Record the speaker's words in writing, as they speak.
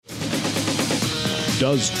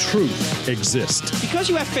Does truth exist? Because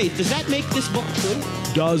you have faith, does that make this book true?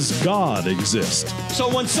 Does God exist?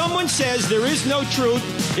 So when someone says there is no truth,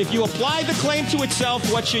 if you apply the claim to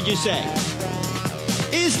itself, what should you say?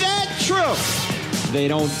 Is that true? They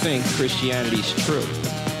don't think Christianity's true.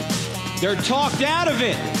 They're talked out of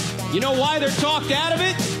it. You know why they're talked out of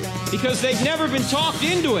it? Because they've never been talked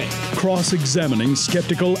into it. Cross-examining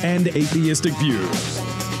skeptical and atheistic views.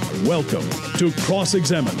 Welcome to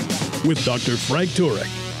Cross-Examine with Dr. Frank Turek.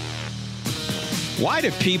 Why do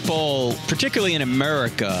people, particularly in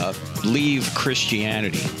America, leave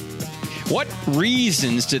Christianity? What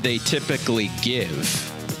reasons do they typically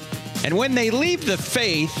give? And when they leave the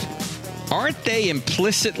faith, aren't they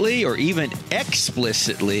implicitly or even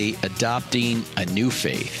explicitly adopting a new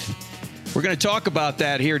faith? We're going to talk about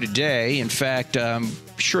that here today. In fact, I'm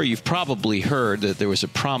sure you've probably heard that there was a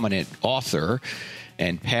prominent author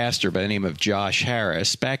and pastor by the name of Josh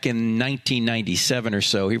Harris. Back in 1997 or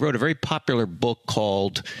so, he wrote a very popular book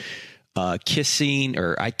called I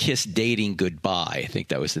Kissed Dating Goodbye. I think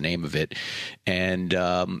that was the name of it. And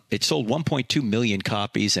it sold 1.2 million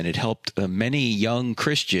copies, and it helped many young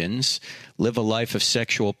Christians live a life of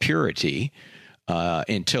sexual purity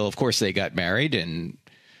until, of course, they got married. And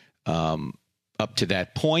up to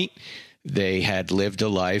that point, they had lived a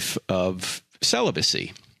life of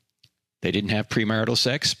celibacy. They didn't have premarital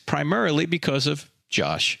sex, primarily because of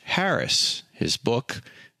Josh Harris. His book,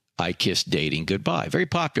 I Kissed Dating Goodbye. Very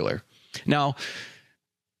popular. Now,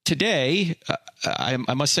 today, I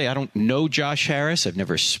must say I don't know Josh Harris. I've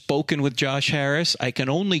never spoken with Josh Harris. I can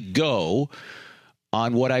only go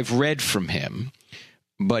on what I've read from him.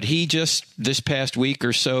 But he just, this past week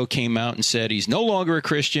or so, came out and said he's no longer a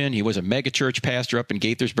Christian. He was a megachurch pastor up in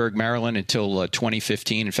Gaithersburg, Maryland until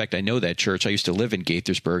 2015. In fact, I know that church. I used to live in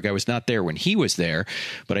Gaithersburg. I was not there when he was there,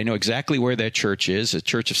 but I know exactly where that church is, a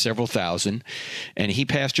church of several thousand. And he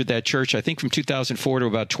pastored that church, I think, from 2004 to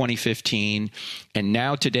about 2015. And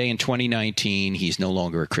now today in 2019, he's no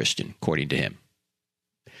longer a Christian, according to him.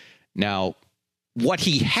 Now, what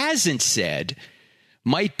he hasn't said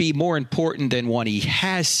might be more important than what he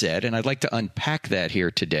has said, and I'd like to unpack that here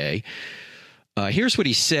today. Here's what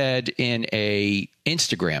he said in a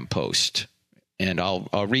Instagram post, and I'll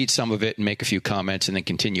read some of it and make a few comments and then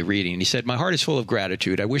continue reading. And he said, "My heart is full of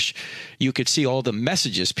gratitude. I wish you could see all the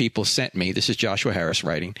messages people sent me." This is Joshua Harris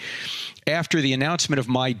writing. "After the announcement of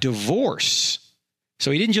my divorce." So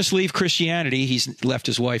he didn't just leave Christianity, he's left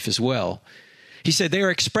his wife as well. He said, "They are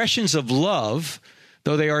expressions of love,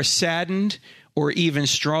 though they are saddened or even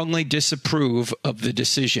strongly disapprove of the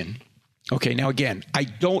decision." Okay, now again, I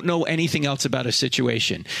don't know anything else about his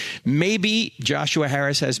situation. Maybe Joshua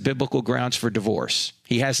Harris has biblical grounds for divorce.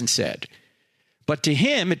 He hasn't said. But to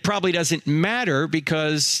him, it probably doesn't matter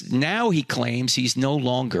because now he claims he's no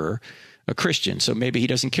longer a Christian. So maybe he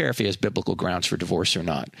doesn't care if he has biblical grounds for divorce or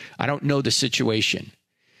not. I don't know the situation.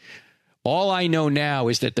 All I know now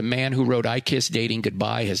is that the man who wrote I Kissed Dating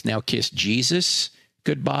Goodbye has now kissed Jesus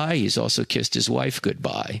goodbye. He's also kissed his wife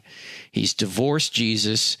goodbye. He's divorced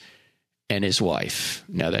Jesus and his wife.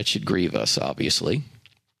 Now, that should grieve us, obviously.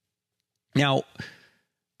 Now,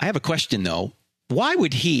 I have a question, though. Why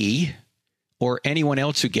would he or anyone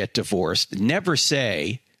else who get divorced never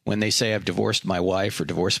say, when they say I've divorced my wife or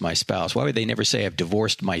divorced my spouse, why would they never say I've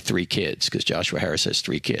divorced my 3 kids? Because Joshua Harris has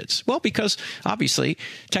 3 kids. Well, because obviously,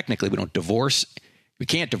 technically, we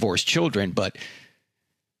can't divorce children, but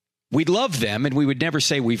we love them, and we would never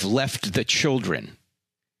say we've left the children.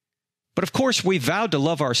 But of course, we vowed to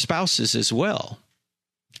love our spouses as well.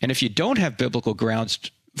 And if you don't have biblical grounds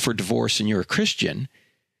for divorce and you're a Christian,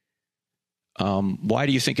 why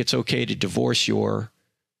do you think it's okay to divorce your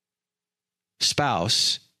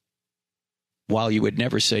spouse while you would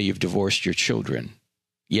never say you've divorced your children?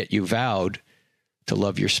 Yet you vowed to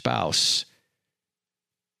love your spouse,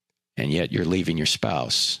 and yet you're leaving your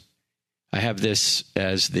spouse. I have this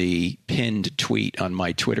as the pinned tweet on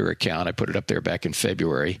my Twitter account. I put it up there back in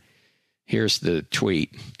February. Here's the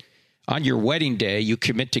tweet. "On your wedding day, you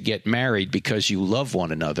commit to get married because you love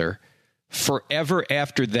one another. Forever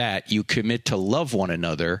after that, you commit to love one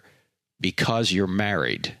another because you're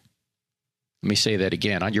married." Let me say that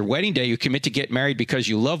again. On your wedding day, you commit to get married because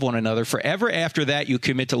you love one another. Forever after that, you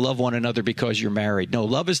commit to love one another because you're married. No,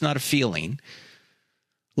 love is not a feeling.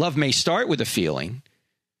 Love may start with a feeling,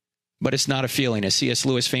 but it's not a feeling. As C.S.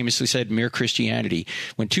 Lewis famously said, Mere Christianity.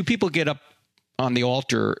 When 2 people get up on the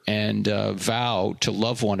altar and vow to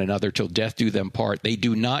love one another till death do them part, they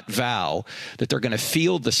do not vow that they're going to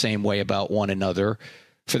feel the same way about one another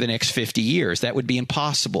for the next 50 years. That would be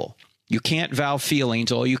impossible. You can't vow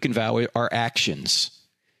feelings. All you can vow are actions.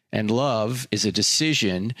 And love is a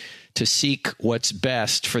decision to seek what's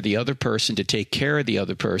best for the other person, to take care of the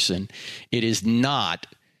other person. It is not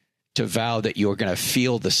to vow that you're going to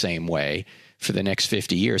feel the same way for the next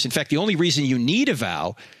 50 years. In fact, the only reason you need a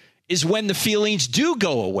vow is when the feelings do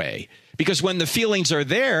go away. Because when the feelings are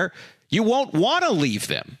there, you won't want to leave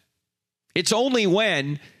them. It's only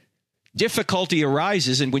when difficulty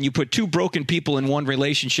arises, and when you put two broken people in one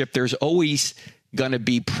relationship, there's always going to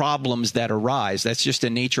be problems that arise. That's just the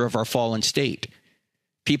nature of our fallen state.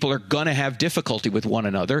 People are going to have difficulty with one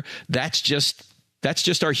another. That's just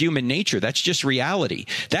our human nature. That's just reality.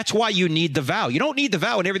 That's why you need the vow. You don't need the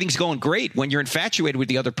vow when everything's going great, when you're infatuated with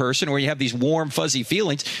the other person or you have these warm, fuzzy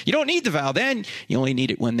feelings. You don't need the vow then. You only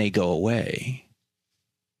need it when they go away.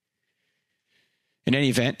 In any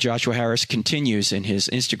event, Joshua Harris continues in his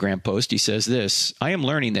Instagram post. He says this: I am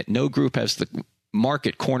learning that no group has the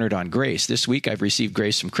market cornered on grace. This week, I've received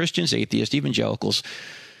grace from Christians, atheists, evangelicals,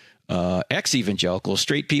 ex-evangelicals,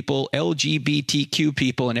 straight people, LGBTQ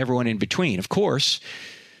people, and everyone in between. Of course,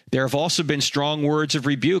 there have also been strong words of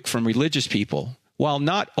rebuke from religious people. While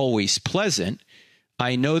not always pleasant,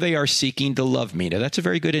 I know they are seeking to love me. Now, that's a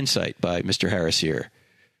very good insight by Mr. Harris here,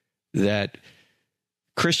 that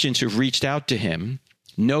Christians who've reached out to him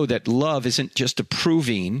know that love isn't just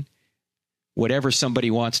approving whatever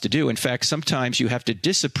somebody wants to do. In fact, sometimes you have to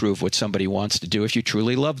disapprove what somebody wants to do if you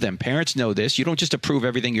truly love them. Parents know this. You don't just approve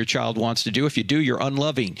everything your child wants to do. If you do, you're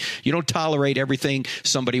unloving. You don't tolerate everything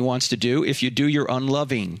somebody wants to do. If you do, you're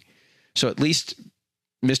unloving. So at least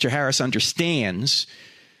Mr. Harris understands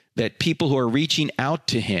that people who are reaching out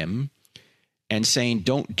to him and saying,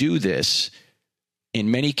 don't do this,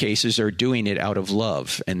 in many cases are doing it out of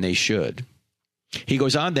love, and they should. He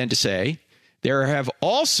goes on then to say, there have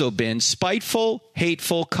also been spiteful,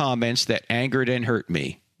 hateful comments that angered and hurt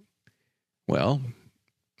me. Well,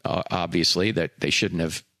 obviously that there shouldn't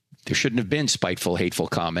have been spiteful, hateful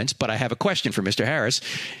comments, but I have a question for Mr. Harris,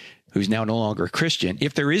 who's now no longer a Christian.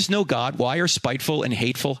 If there is no God, why are spiteful and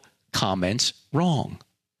hateful comments wrong?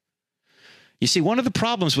 You see, one of the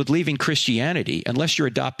problems with leaving Christianity, unless you're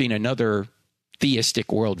adopting another theistic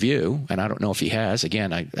worldview, and I don't know if he has,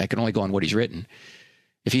 again, I can only go on what he's written.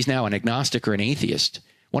 If he's now an agnostic or an atheist,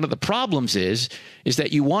 one of the problems is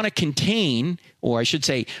that you want to contain, or I should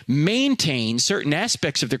say, maintain certain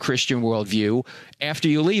aspects of the Christian worldview after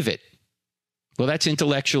you leave it. Well, that's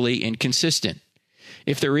intellectually inconsistent.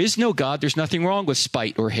 If there is no God, there's nothing wrong with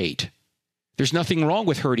spite or hate. There's nothing wrong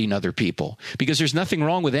with hurting other people, because there's nothing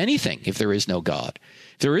wrong with anything if there is no God.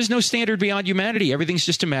 If there is no standard beyond humanity, everything's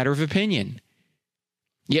just a matter of opinion.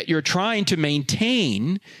 Yet you're trying to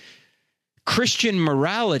maintain Christian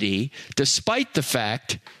morality despite the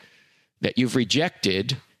fact that you've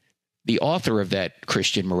rejected the author of that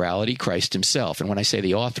Christian morality, Christ himself. And when I say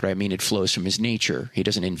the author, I mean it flows from his nature. He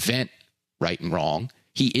doesn't invent right and wrong.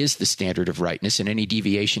 He is the standard of rightness, and any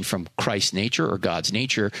deviation from Christ's nature or God's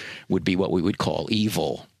nature would be what we would call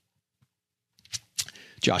evil.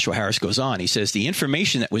 Joshua Harris goes on. He says, the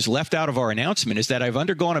information that was left out of our announcement is that I've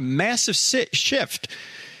undergone a massive shift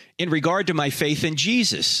in regard to my faith in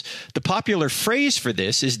Jesus. The popular phrase for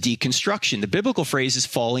this is deconstruction. The biblical phrase is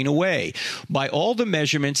falling away. By all the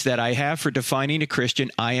measurements that I have for defining a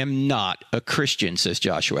Christian, I am not a Christian, says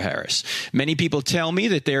Joshua Harris. Many people tell me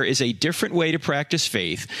that there is a different way to practice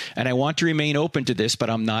faith, and I want to remain open to this,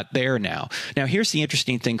 but I'm not there now. Now, here's the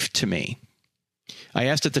interesting thing to me. I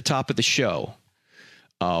asked at the top of the show,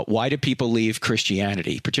 why do people leave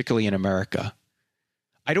Christianity, particularly in America?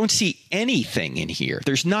 I don't see anything in here.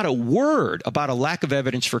 There's not a word about a lack of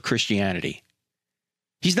evidence for Christianity.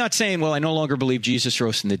 He's not saying, well, I no longer believe Jesus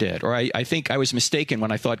rose from the dead, or I think I was mistaken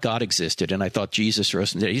when I thought God existed and I thought Jesus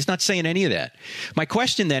rose from the dead. He's not saying any of that. My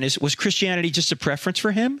question then is, was Christianity just a preference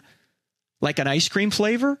for him? Like an ice cream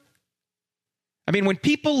flavor? I mean, when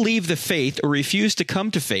people leave the faith or refuse to come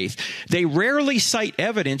to faith, they rarely cite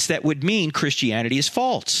evidence that would mean Christianity is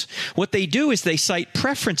false. What they do is they cite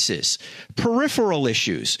preferences, peripheral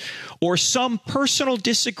issues, or some personal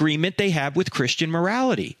disagreement they have with Christian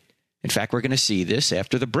morality. In fact, we're going to see this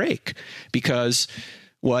after the break, because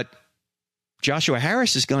what Joshua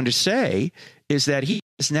Harris is going to say is that he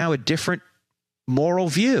has now a different moral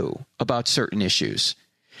view about certain issues.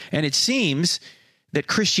 And it seems that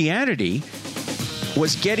Christianity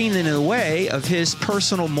was getting in the way of his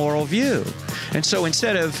personal moral view. And so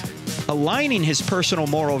instead of aligning his personal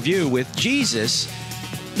moral view with Jesus,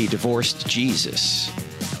 he divorced Jesus.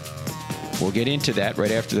 We'll get into that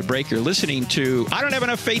right after the break. You're listening to I Don't Have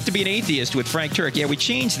Enough Faith to Be an Atheist with Frank Turek. Yeah, we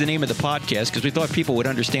changed the name of the podcast because we thought people would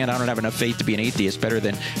understand I don't have enough faith to be an atheist better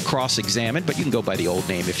than Cross-Examined, but you can go by the old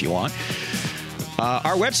name if you want.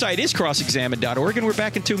 Our website is crossexamined.org, and we're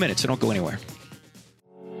back in 2 minutes, so don't go anywhere.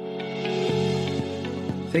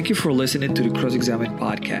 Thank you for listening to the Cross-Examined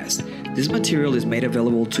podcast. This material is made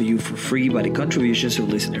available to you for free by the contributions of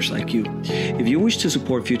listeners like you. If you wish to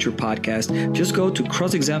support future podcasts, just go to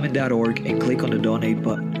crossexamined.org and click on the donate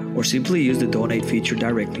button, or simply use the donate feature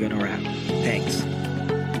directly on our app. Thanks.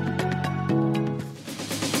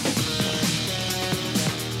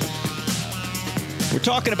 We're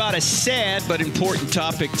talking about a sad but important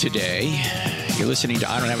topic today. You're listening to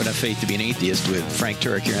I Don't Have Enough Faith to Be an Atheist with Frank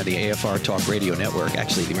Turek here on the AFR Talk Radio Network,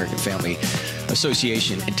 actually the American Family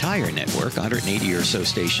Association entire network, 180 or so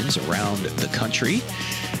stations around the country.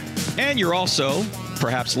 And you're also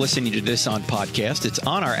perhaps listening to this on podcast. It's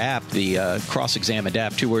on our app, the Cross-Examined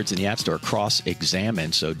app, 2 words in the App Store,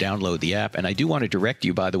 Cross-Examined, so download the app. And I do want to direct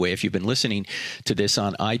you, by the way, if you've been listening to this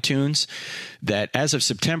on iTunes, that as of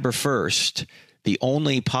September 1st, the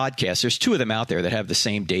only podcast, there's 2 of them out there that have the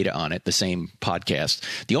same data on it, the same podcast.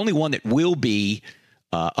 The only one that will be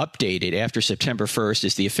updated after September 1st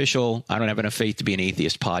is the official I Don't Have Enough Faith to Be an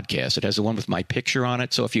Atheist podcast. It has the one with my picture on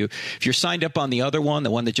it. So if you're signed up on the other one, the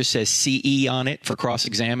one that just says CE on it for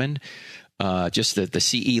Cross-Examined, just the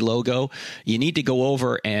CE logo, you need to go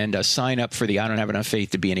over and sign up for the I Don't Have Enough Faith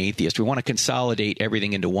to Be an Atheist. We want to consolidate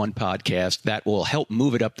everything into one podcast. That will help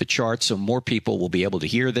move it up the charts so more people will be able to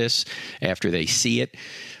hear this after they see it.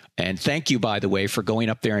 And thank you, by the way, for going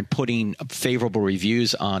up there and putting favorable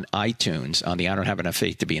reviews on iTunes on the I Don't Have Enough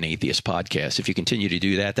Faith to Be an Atheist podcast. If you continue to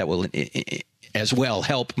do that, that will as well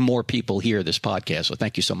help more people hear this podcast. So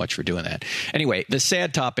thank you so much for doing that. Anyway, the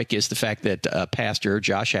sad topic is the fact that Pastor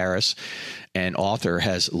Josh Harris, an author,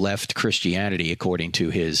 has left Christianity, according to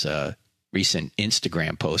his recent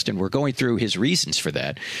Instagram post. And we're going through his reasons for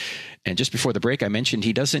that. And just before the break, I mentioned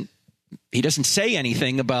he doesn't say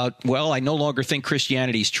anything about, well, I no longer think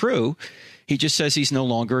Christianity is true. He just says he's no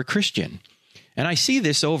longer a Christian. And I see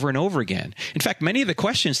this over and over again. In fact, many of the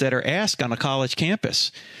questions that are asked on a college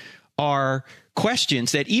campus are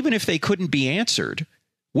questions that, even if they couldn't be answered,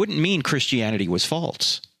 wouldn't mean Christianity was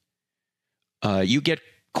false. You get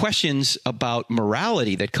questions about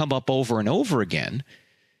morality that come up over and over again.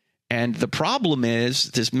 And the problem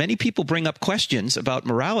is, many people bring up questions about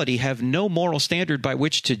morality, have no moral standard by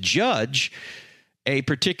which to judge a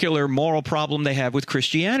particular moral problem they have with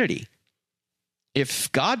Christianity. If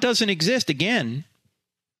God doesn't exist, again,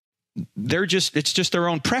 it's just their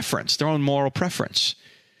own preference, their own moral preference.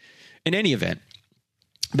 In any event,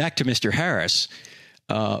 back to Mr. Harris.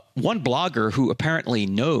 One blogger who apparently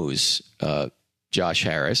knows Josh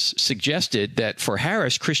Harris suggested that for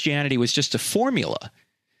Harris, Christianity was just a formula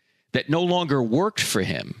that no longer worked for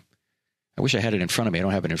him. I wish I had it in front of me. I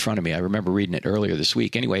don't have it in front of me. I remember reading it earlier this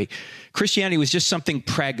week. Anyway, Christianity was just something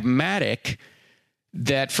pragmatic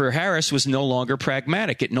that for Harris was no longer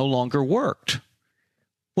pragmatic. It no longer worked.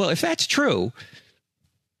 Well, if that's true,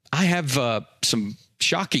 I have some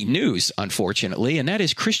shocking news, unfortunately, and that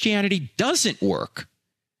is Christianity doesn't work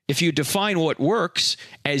if you define what works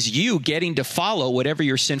as you getting to follow whatever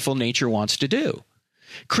your sinful nature wants to do.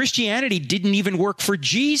 Christianity didn't even work for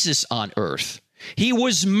Jesus on earth. He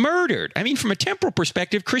was murdered. I mean, from a temporal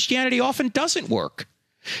perspective, Christianity often doesn't work.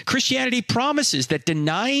 Christianity promises that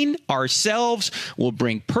denying ourselves will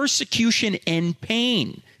bring persecution and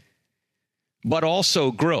pain, but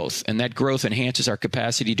also growth. And that growth enhances our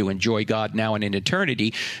capacity to enjoy God now and in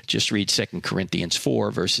eternity. Just read 2 Corinthians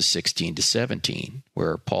 4, verses 16 to 17,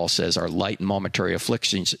 where Paul says our light and momentary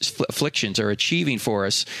afflictions are achieving for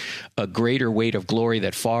us a greater weight of glory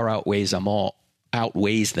that far outweighs them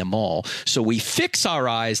all. So we fix our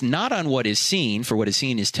eyes not on what is seen, for what is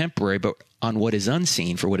seen is temporary, but on what is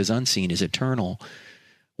unseen, for what is unseen is eternal.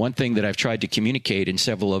 One thing that I've tried to communicate in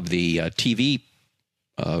several of the TV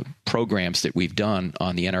programs that we've done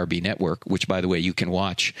on the NRB network, which, by the way, you can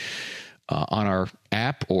watch on our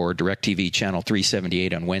app or DirecTV channel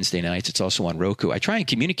 378 on Wednesday nights. It's also on Roku. I try and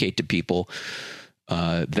communicate to people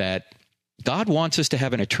that God wants us to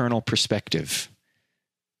have an eternal perspective.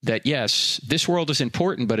 That, yes, this world is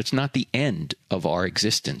important, but it's not the end of our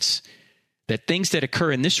existence. That things that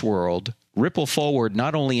occur in this world ripple forward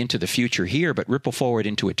not only into the future here, but ripple forward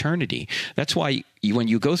into eternity. That's why when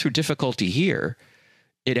you go through difficulty here,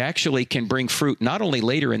 it actually can bring fruit not only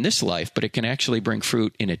later in this life, but it can actually bring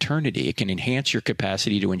fruit in eternity. It can enhance your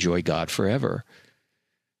capacity to enjoy God forever.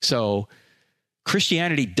 So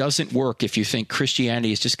Christianity doesn't work if you think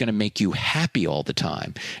Christianity is just going to make you happy all the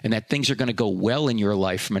time and that things are going to go well in your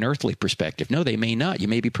life from an earthly perspective. No, they may not. You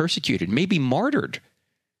may be persecuted, may be martyred.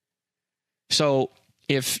 So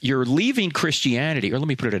if you're leaving Christianity, or let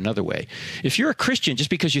me put it another way, if you're a Christian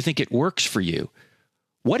just because you think it works for you,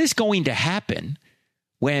 what is going to happen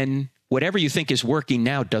when whatever you think is working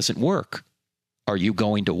now doesn't work? Are you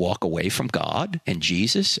going to walk away from God and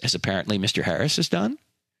Jesus, as apparently Mr. Harris has done?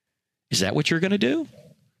 Is that what you're going to do?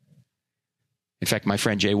 In fact, my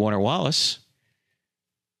friend J. Warner Wallace,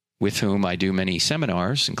 with whom I do many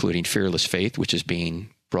seminars, including Fearless Faith, which is being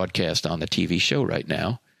broadcast on the TV show right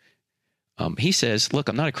now, he says, look,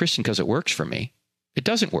 I'm not a Christian because it works for me. It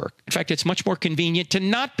doesn't work. In fact, it's much more convenient to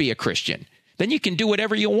not be a Christian. Then you can do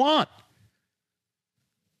whatever you want.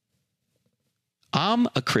 I'm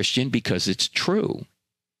a Christian because it's true.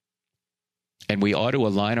 And we ought to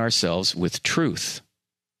align ourselves with truth.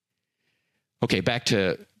 Okay, back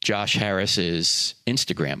to Josh Harris's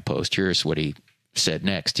Instagram post. Here's what he said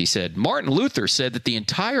next. He said, Martin Luther said that the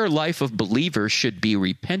entire life of believers should be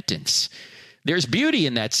repentance. There's beauty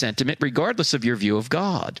in that sentiment, regardless of your view of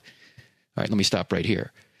God. All right, let me stop right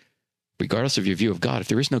here. Regardless of your view of God, if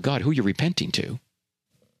there is no God, who are you repenting to?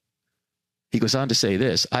 He goes on to say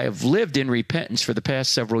this, I have lived in repentance for the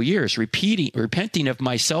past several years, repenting of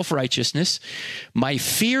my self-righteousness, my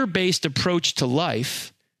fear-based approach to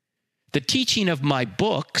life, the teaching of my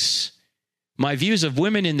books, my views of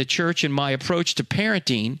women in the church, and my approach to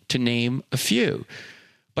parenting, to name a few.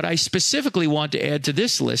 But I specifically want to add to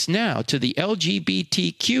this list now, to the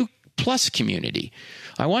LGBTQ plus community.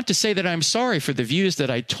 I want to say that I'm sorry for the views that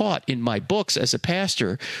I taught in my books as a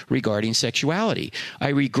pastor regarding sexuality. I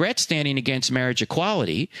regret standing against marriage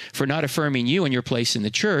equality, for not affirming you and your place in the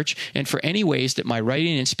church, and for any ways that my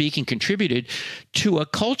writing and speaking contributed to a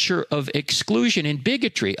culture of exclusion and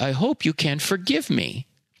bigotry. I hope you can forgive me.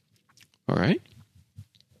 All right?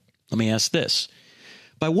 Let me ask this.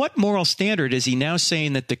 By what moral standard is he now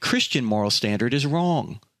saying that the Christian moral standard is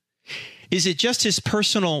wrong? Is it just his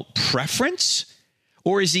personal preference?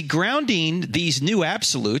 Or is he grounding these new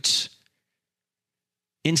absolutes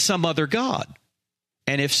in some other God?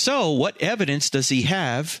 And if so, what evidence does he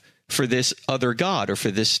have for this other God or for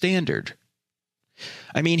this standard?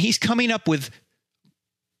 I mean, he's coming up with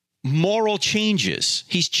moral changes.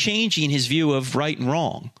 He's changing his view of right and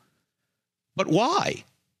wrong. But why?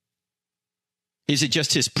 Is it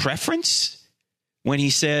just his preference when he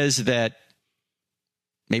says that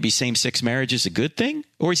maybe same-sex marriage is a good thing?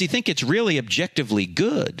 Or does he think it's really objectively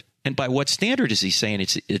good? And by what standard is he saying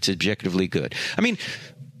it's objectively good? I mean,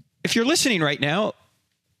 if you're listening right now,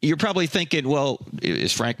 you're probably thinking, well,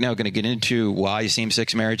 is Frank now going to get into why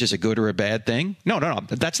same-sex marriage is a good or a bad thing? No.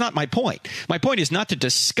 That's not my point. My point is not to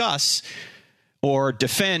discuss or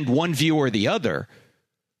defend one view or the other.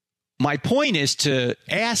 My point is to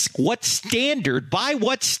ask by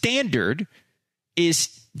what standard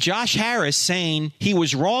is Josh Harris saying he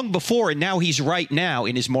was wrong before and now he's right now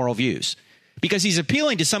in his moral views? Because he's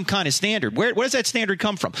appealing to some kind of standard. Where does that standard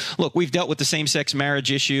come from? Look, we've dealt with the same-sex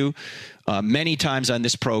marriage issue many times on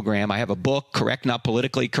this program. I have a book, Correct, Not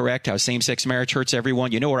Politically Correct, How Same-Sex Marriage Hurts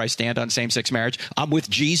Everyone. You know where I stand on same-sex marriage. I'm with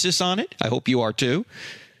Jesus on it. I hope you are too.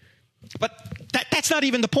 But that's not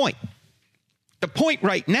even the point. The point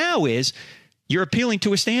right now is you're appealing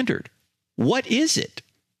to a standard. What is it?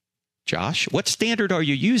 Josh, what standard are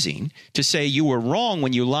you using to say you were wrong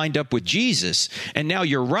when you lined up with Jesus and now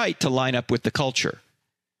you're right to line up with the culture?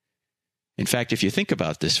 In fact, if you think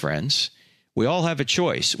about this, friends, we all have a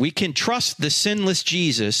choice. We can trust the sinless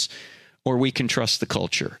Jesus or we can trust the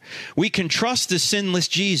culture. We can trust the sinless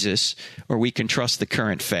Jesus or we can trust the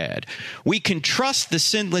current fad. We can trust the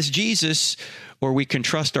sinless Jesus or we can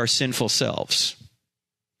trust our sinful selves,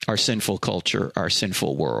 our sinful culture, our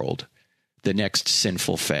sinful world, the next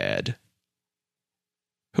sinful fad.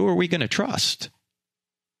 Who are we going to trust?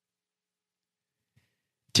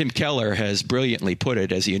 Tim Keller has brilliantly put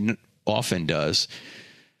it, as he often does,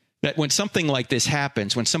 that when something like this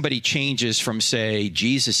happens, when somebody changes from, say,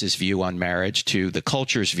 Jesus's view on marriage to the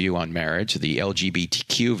culture's view on marriage, the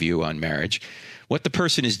LGBTQ view on marriage, what the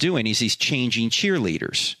person is doing is he's changing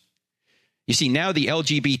cheerleaders. You see, now the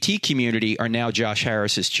LGBT community are now Josh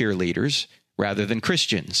Harris's cheerleaders rather than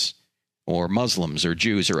Christians or Muslims or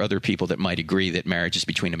Jews or other people that might agree that marriage is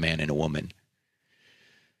between a man and a woman.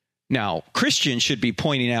 Now, Christians should be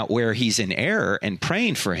pointing out where he's in error and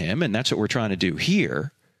praying for him, and that's what we're trying to do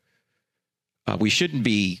here. We shouldn't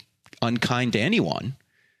be unkind to anyone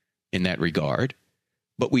in that regard,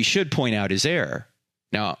 but we should point out his error.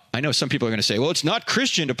 Now, I know some people are going to say, well, it's not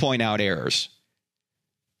Christian to point out errors.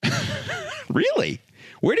 Really?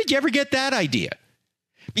 Where did you ever get that idea?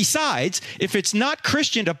 Besides, if it's not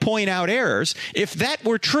Christian to point out errors, if that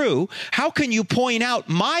were true, how can you point out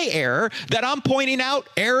my error that I'm pointing out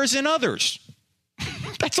errors in others?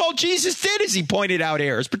 That's all Jesus did, is he pointed out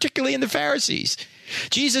errors, particularly in the Pharisees.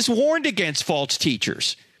 Jesus warned against false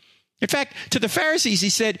teachers. In fact, to the Pharisees, he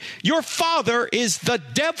said, your father is the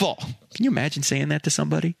devil. Can you imagine saying that to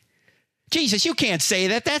somebody? Jesus, you can't say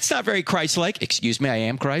that. That's not very Christ-like. Excuse me, I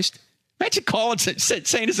am Christ. Imagine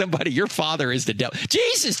saying to somebody, your father is the devil.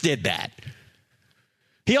 Jesus did that.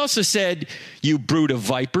 He also said, you brood of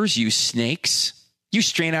vipers, you snakes. You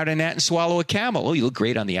strain out a gnat and swallow a camel. Oh, you look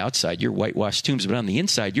great on the outside. You're whitewashed tombs, but on the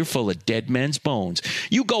inside, you're full of dead men's bones.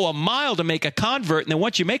 You go a mile to make a convert, and then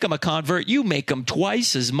once you make them a convert, you make them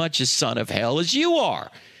twice as much a son of hell as you are.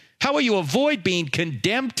 How will you avoid being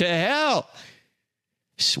condemned to hell?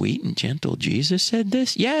 Sweet and gentle Jesus said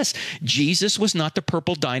this? Yes, Jesus was not the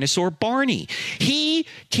purple dinosaur Barney. He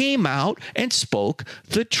came out and spoke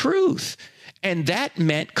the truth. And that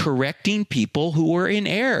meant correcting people who were in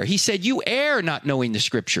error. He said, you err not knowing the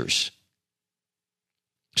scriptures.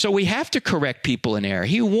 So we have to correct people in error.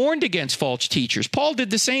 He warned against false teachers. Paul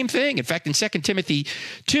did the same thing. In fact, in 2 Timothy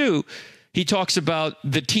 2, he talks about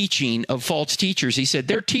the teaching of false teachers. He said,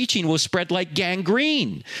 their teaching will spread like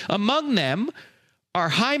gangrene. Among them are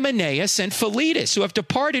Hymenaeus and Philetus, who have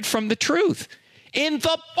departed from the truth. In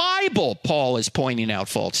the Bible, Paul is pointing out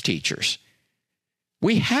false teachers.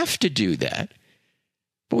 We have to do that,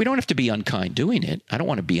 but we don't have to be unkind doing it. I don't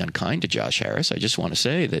want to be unkind to Josh Harris. I just want to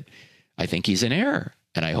say that I think he's in error,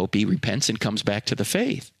 and I hope he repents and comes back to the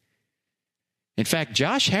faith. In fact,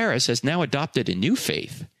 Josh Harris has now adopted a new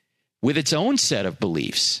faith with its own set of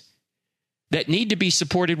beliefs that need to be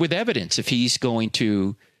supported with evidence if he's going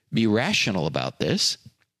to be rational about this.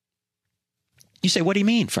 You say, what do you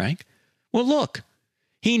mean, Frank? Well, look.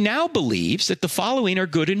 He now believes that the following are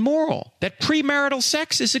good and moral, that premarital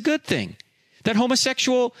sex is a good thing, that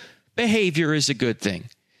homosexual behavior is a good thing,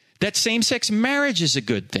 that same-sex marriage is a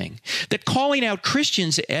good thing, that calling out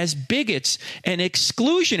Christians as bigots and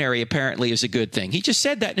exclusionary apparently is a good thing. He just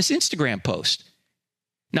said that in his Instagram post.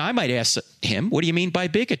 Now, I might ask him, what do you mean by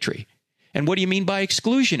bigotry? And what do you mean by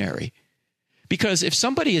exclusionary? Because if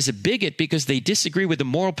somebody is a bigot because they disagree with the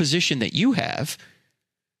moral position that you have,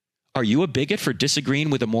 are you a bigot for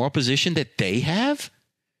disagreeing with a moral position that they have?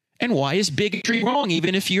 And why is bigotry wrong,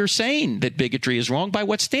 even if you're saying that bigotry is wrong? By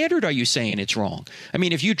what standard are you saying it's wrong? I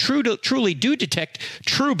mean, if you truly do detect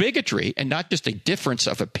true bigotry and not just a difference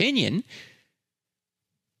of opinion,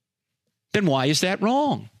 then why is that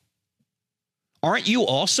wrong? Aren't you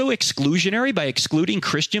also exclusionary by excluding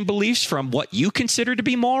Christian beliefs from what you consider to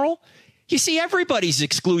be moral? You see, everybody's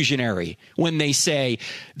exclusionary when they say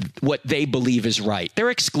what they believe is right. They're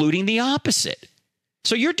excluding the opposite.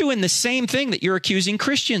 So you're doing the same thing that you're accusing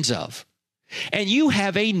Christians of. And you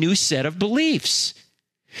have a new set of beliefs.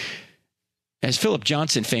 As Philip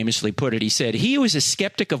Johnson famously put it, he said, he who is a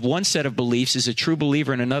skeptic of one set of beliefs is a true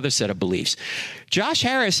believer in another set of beliefs. Josh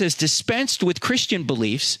Harris has dispensed with Christian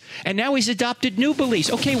beliefs, and now he's adopted new beliefs.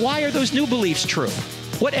 Okay, why are those new beliefs true?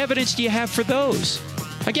 What evidence do you have for those?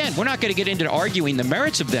 Again, we're not going to get into arguing the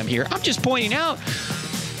merits of them here. I'm just pointing out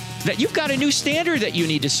that you've got a new standard that you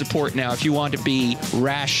need to support now if you want to be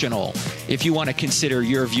rational, if you want to consider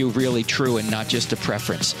your view really true and not just a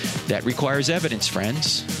preference. That requires evidence,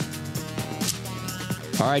 friends.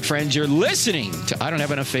 All right, friends, you're listening to I Don't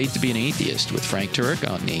Have Enough Faith to Be an Atheist with Frank Turek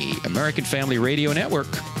on the American Family Radio Network.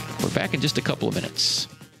 We're back in just a couple of minutes.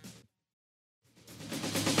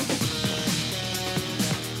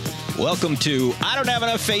 Welcome to I Don't Have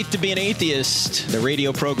Enough Faith to Be an Atheist, the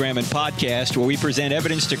radio program and podcast where we present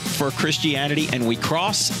evidence for Christianity and we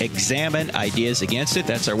cross-examine ideas against it.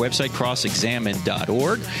 That's our website,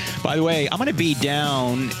 crossexamine.org. By the way, I'm going to be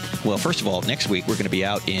down, well, first of all, next week we're going to be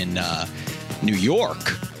out in New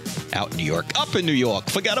York. Out in New York. Up in New York.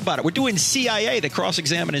 Forgot about it. We're doing CIA, the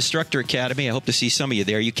Cross-Examine Instructor Academy. I hope to see some of you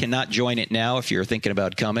there. You cannot join it now if you're thinking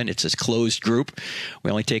about coming. It's a closed group.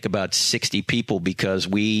 We only take about 60 people because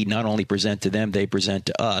we not only present to them, they present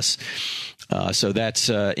to us. So that's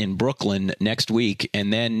in Brooklyn next week.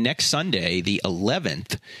 And then next Sunday, the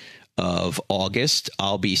 11th of August,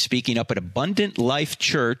 I'll be speaking up at Abundant Life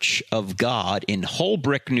Church of God in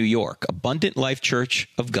Holbrook, New York. Abundant Life Church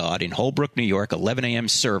of God in Holbrook, New York, 11 a.m.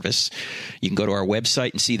 service. You can go to our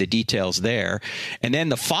website and see the details there. And then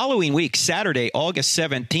the following week, Saturday, August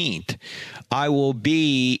 17th, I will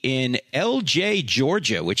be in LJ,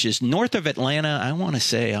 Georgia, which is north of Atlanta. I want to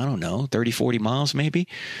say, 30, 40 miles maybe.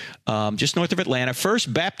 Just north of Atlanta.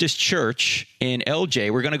 First Baptist Church in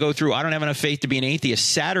LJ. We're going to go through I Don't Have Enough Faith to Be an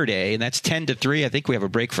Atheist Saturday, and that's 10 to 3. I think we have a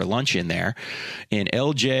break for lunch in there. In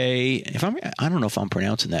LJ, I don't know if I'm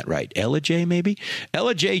pronouncing that right. LJ maybe?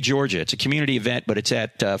 LJ, Georgia. It's a community event, but it's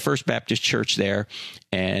at First Baptist Church there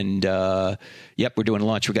And, we're doing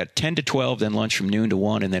lunch. We got 10 to 12, then lunch from noon to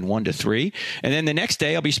 1, and then 1 to 3. And then the next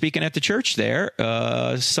day, I'll be speaking at the church there.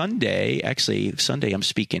 Sunday, I'm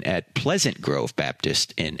speaking at Pleasant Grove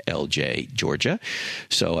Baptist in LJ, Georgia.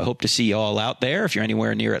 So I hope to see you all out there if you're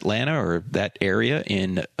anywhere near Atlanta or that area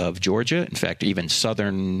of Georgia. In fact, even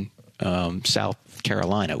southern South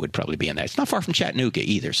Carolina would probably be in that. It's not far from Chattanooga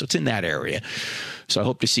either, so it's in that area. So I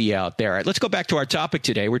hope to see you out there. All right, let's go back to our topic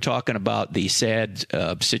today. We're talking about the sad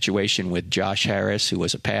situation with Josh Harris, who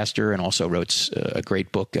was a pastor and also wrote a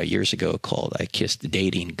great book years ago called I Kissed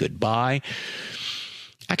Dating Goodbye.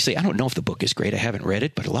 Actually, I don't know if the book is great. I haven't read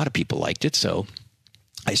it, but a lot of people liked it, so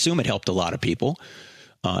I assume it helped a lot of people.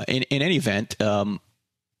 In any event,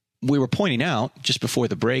 we were pointing out just before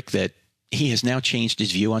the break that he has now changed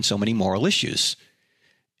his view on so many moral issues.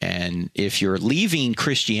 And if you're leaving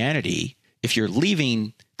Christianity, if you're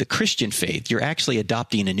leaving the Christian faith, you're actually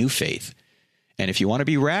adopting a new faith. And if you want to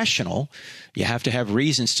be rational, you have to have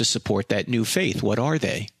reasons to support that new faith. What are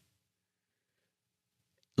they?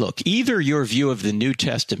 Look, either your view of the New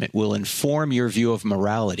Testament will inform your view of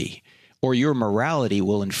morality, or your morality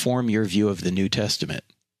will inform your view of the New Testament.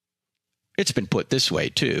 It's been put this way,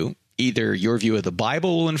 too. Either your view of the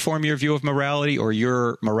Bible will inform your view of morality, or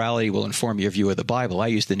your morality will inform your view of the Bible. I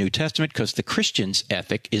use the New Testament because the Christian's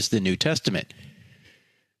ethic is the New Testament.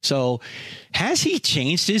 So has he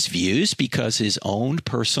changed his views because his own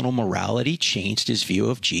personal morality changed his view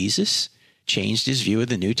of Jesus, changed his view of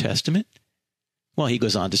the New Testament? Well, he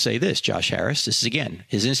goes on to say this, Josh Harris. This is, again,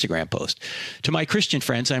 his Instagram post. To my Christian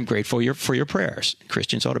friends, I'm grateful for your prayers.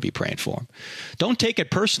 Christians ought to be praying for them. Don't take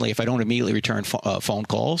it personally if I don't immediately return phone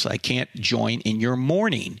calls. I can't join in your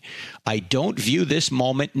mourning. I don't view this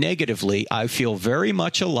moment negatively. I feel very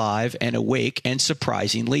much alive and awake and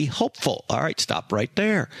surprisingly hopeful. All right, stop right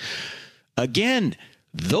there. Again,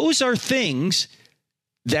 those are things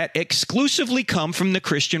that exclusively come from the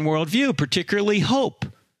Christian worldview, particularly hope.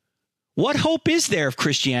 What hope is there if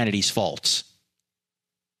Christianity's false?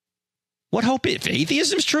 What hope? If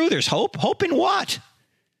atheism's true, there's hope. Hope in what?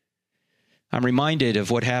 I'm reminded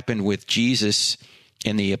of what happened with Jesus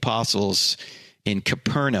and the apostles in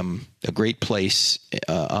Capernaum, a great place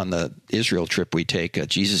on the Israel trip we take,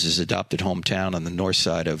 Jesus' adopted hometown on the north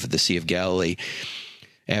side of the Sea of Galilee.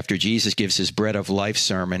 After Jesus gives his bread of life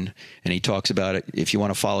sermon, and he talks about it, if you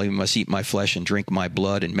want to follow him, you must eat my flesh and drink my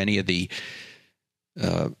blood. And many of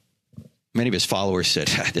his followers said,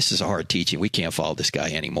 this is a hard teaching. We can't follow this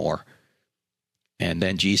guy anymore. And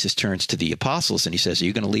then Jesus turns to the apostles and he says, are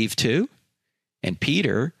you going to leave too? And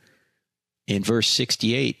Peter, in verse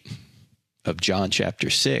 68 of John chapter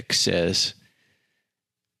 6, says,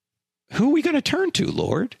 who are we going to turn to,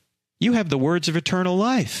 Lord? You have the words of eternal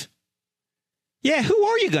life. Yeah, who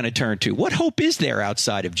are you going to turn to? What hope is there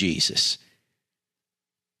outside of Jesus?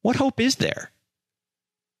 What hope is there?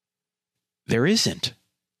 There isn't.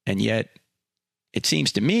 And yet, it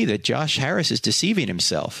seems to me that Josh Harris is deceiving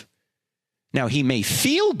himself. Now, he may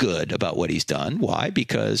feel good about what he's done. Why?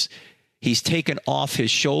 Because he's taken off his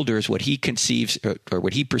shoulders what he conceives or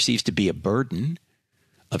what he perceives to be a burden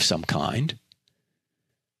of some kind.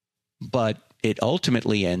 But it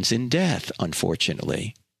ultimately ends in death,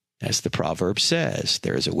 unfortunately. As the proverb says,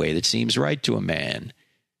 there is a way that seems right to a man,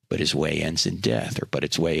 but his way ends in death, but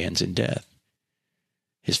its way ends in death.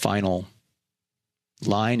 His final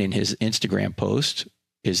line in his Instagram post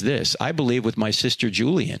is this: I believe with my sister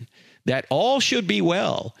Julian that all should be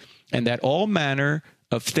well and that all manner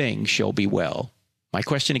of things shall be well. My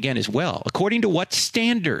question again is, well, according to what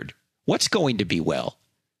standard? What's going to be well?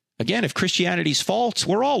 Again, if Christianity's false,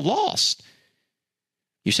 we're all lost.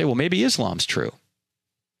 You say, well, maybe Islam's true.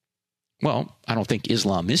 Well, I don't think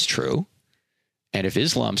Islam is true. And if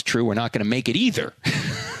Islam's true, we're not going to make it either.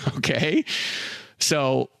 Okay?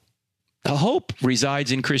 So the hope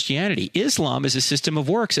resides in Christianity. Islam is a system of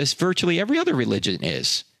works, as virtually every other religion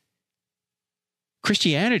is.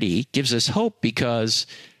 Christianity gives us hope because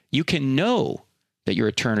you can know that your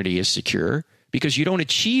eternity is secure because you don't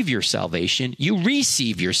achieve your salvation. You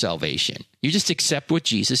receive your salvation. You just accept what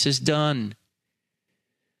Jesus has done.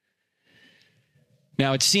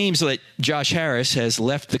 Now, it seems that Josh Harris has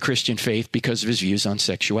left the Christian faith because of his views on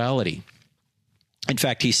sexuality. In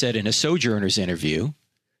fact, he said in a Sojourners interview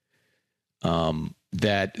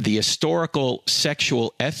that the historical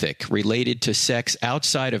sexual ethic related to sex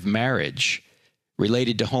outside of marriage,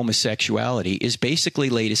 related to homosexuality, is basically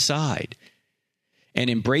laid aside. And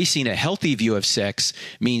embracing a healthy view of sex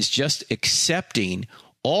means just accepting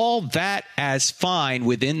all that as fine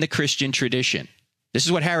within the Christian tradition. This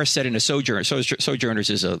is what Harris said in a Sojourner. Sojourners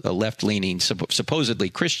is a left-leaning, supposedly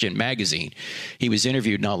Christian magazine. He was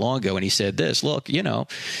interviewed not long ago, and he said this, look,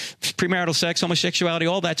 premarital sex, homosexuality,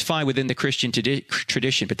 all that's fine within the Christian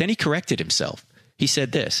tradition. But then he corrected himself. He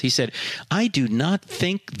said this. He said, I do not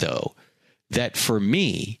think, though, that for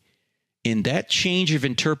me, in that change of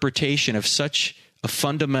interpretation of such a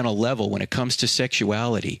fundamental level when it comes to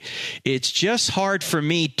sexuality, it's just hard for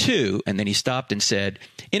me too. And then he stopped and said,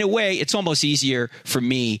 in a way, it's almost easier for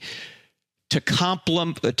me to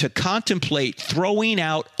contemplate throwing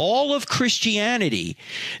out all of Christianity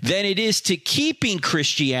than it is to keeping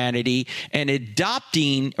Christianity and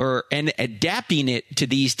adapting it to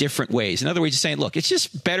these different ways. In other words, he's saying, look, it's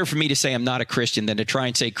just better for me to say I'm not a Christian than to try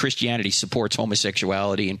and say Christianity supports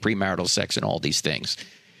homosexuality and premarital sex and all these things.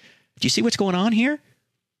 Do you see what's going on here?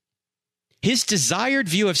 His desired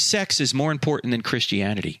view of sex is more important than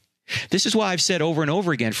Christianity. This is why I've said over and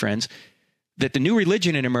over again, friends, that the new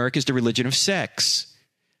religion in America is the religion of sex.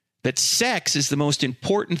 That sex is the most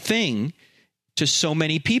important thing to so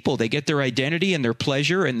many people. They get their identity and their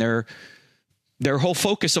pleasure and their whole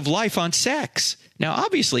focus of life on sex. Now,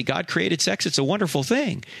 obviously, God created sex. It's a wonderful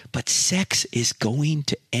thing. But sex is going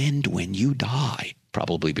to end when you die,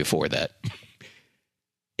 probably before that.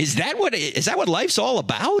 Is that what life's all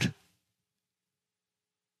about?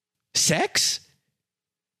 Sex?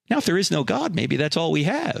 Now, if there is no God, maybe that's all we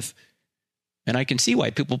have. And I can see why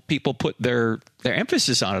people put their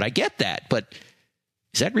emphasis on it. I get that. But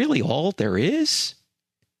is that really all there is?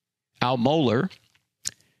 Al Mohler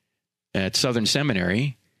at Southern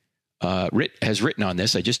Seminary has written on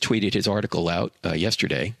this. I just tweeted his article out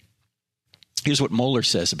yesterday. Here's what Mohler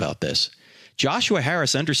says about this. Joshua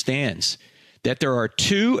Harris understands that there are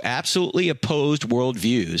two absolutely opposed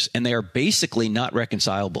worldviews, and they are basically not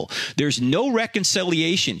reconcilable. There's no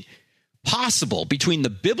reconciliation possible between the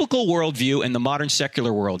biblical worldview and the modern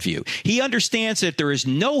secular worldview. He understands that there is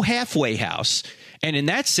no halfway house, and in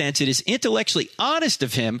that sense, it is intellectually honest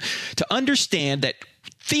of him to understand that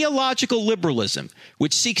theological liberalism,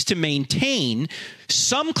 which seeks to maintain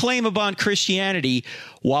some claim upon Christianity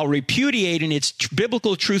while repudiating its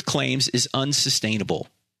biblical truth claims, is unsustainable.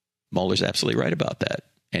 Mohler's absolutely right about that.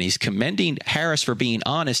 And he's commending Harris for being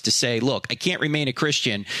honest to say, look, I can't remain a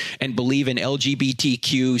Christian and believe in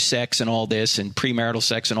LGBTQ sex and all this and premarital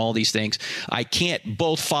sex and all these things. I can't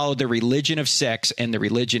both follow the religion of sex and the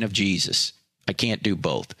religion of Jesus. I can't do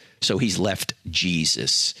both. So he's left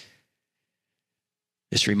Jesus.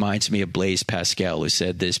 This reminds me of Blaise Pascal, who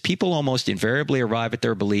said this: people almost invariably arrive at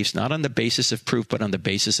their beliefs not on the basis of proof, but on the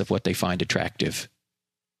basis of what they find attractive.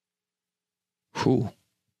 Whew.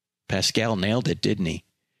 Pascal nailed it, didn't he?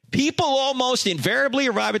 People almost invariably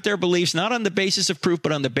arrive at their beliefs not on the basis of proof,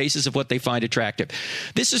 but on the basis of what they find attractive.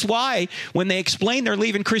 This is why when they explain they're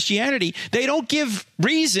leaving Christianity, they don't give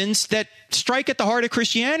reasons that strike at the heart of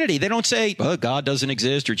Christianity. They don't say, oh, God doesn't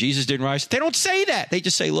exist or Jesus didn't rise. They don't say that. They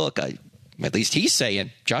just say, look, at least he's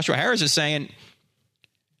saying, Joshua Harris is saying,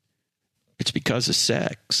 it's because of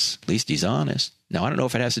sex. At least he's honest. Now, I don't know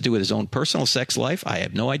if it has to do with his own personal sex life. I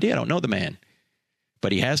have no idea. I don't know the man.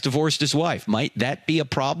 But he has divorced his wife. Might that be a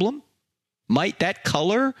problem? Might that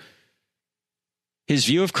color his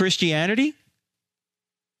view of Christianity?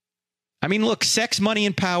 I mean, look, sex, money,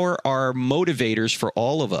 and power are motivators for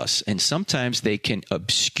all of us, and sometimes they can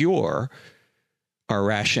obscure our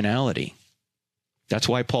rationality. That's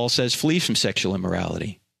why Paul says flee from sexual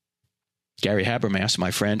immorality. Gary Habermas, my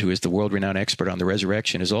friend, who is the world-renowned expert on the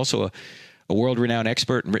resurrection, is also a world-renowned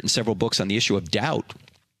expert and written several books on the issue of doubt.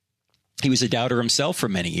 He was a doubter himself for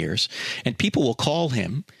many years, and people will call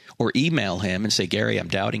him or email him and say, Gary, I'm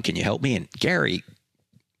doubting. Can you help me? And Gary,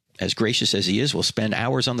 as gracious as he is, will spend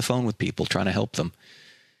hours on the phone with people trying to help them.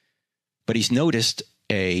 But he's noticed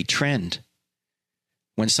a trend.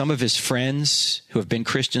 When some of his friends who have been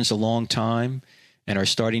Christians a long time and are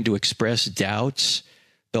starting to express doubts,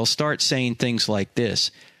 they'll start saying things like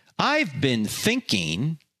this: I've been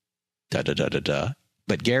thinking, da-da-da-da-da.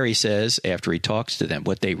 But Gary says, after he talks to them,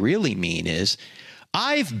 what they really mean is,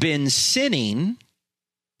 I've been sinning, ...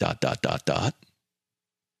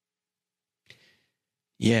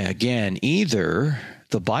 Yeah, again, either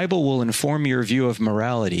the Bible will inform your view of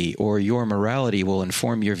morality or your morality will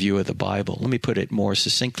inform your view of the Bible. Let me put it more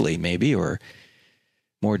succinctly, maybe, or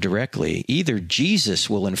more directly. Either Jesus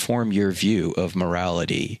will inform your view of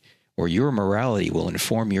morality or your morality will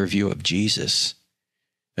inform your view of Jesus.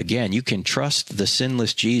 Again, you can trust the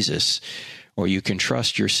sinless Jesus or you can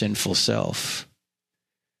trust your sinful self.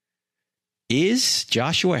 Is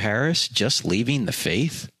Joshua Harris just leaving the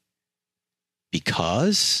faith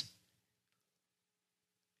because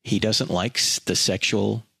he doesn't like the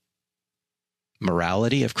sexual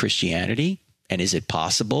morality of Christianity? And is it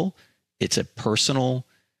possible it's a personal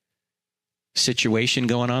situation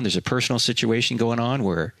going on? There's a personal situation going on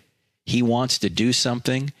where he wants to do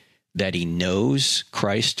something that he knows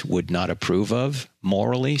Christ would not approve of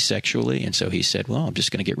morally, sexually. And so he said, well, I'm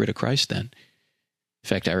just going to get rid of Christ then. In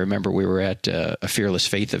fact, I remember we were at a Fearless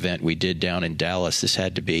Faith event we did down in Dallas. This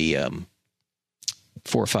had to be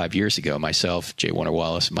 4 or 5 years ago. Myself, J. Warner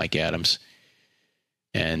Wallace, Mike Adams.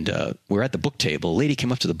 And we're at the book table. A lady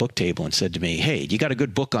came up to the book table and said to me, hey, you got a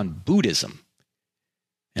good book on Buddhism?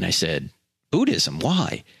 And I said, Buddhism?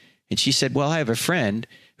 Why? And she said, well, I have a friend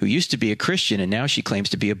who used to be a Christian, and now she claims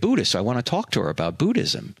to be a Buddhist, so I want to talk to her about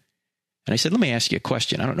Buddhism. And I said, let me ask you a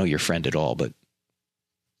question. I don't know your friend at all, but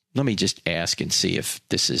let me just ask and see if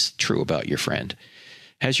this is true about your friend.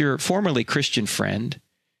 Has your formerly Christian friend,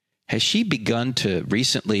 has she begun to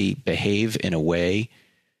recently behave in a way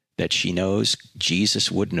that she knows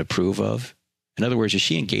Jesus wouldn't approve of? In other words, is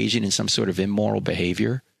she engaging in some sort of immoral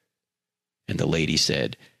behavior? And the lady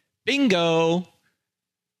said, bingo.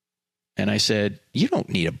 And I said, you don't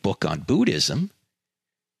need a book on Buddhism.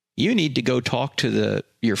 You need to go talk to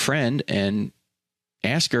your friend and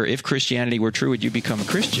ask her, if Christianity were true, would you become a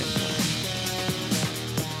Christian?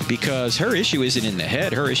 Because her issue isn't in the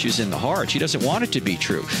head. Her issue is in the heart. She doesn't want it to be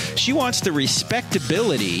true. She wants the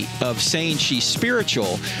respectability of saying she's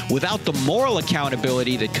spiritual without the moral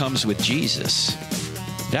accountability that comes with Jesus.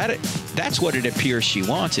 That's what it appears she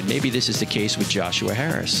wants, and maybe this is the case with Joshua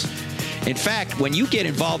Harris. In fact, when you get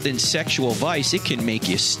involved in sexual vice, it can make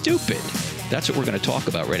you stupid. That's what we're going to talk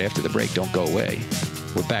about right after the break. Don't go away.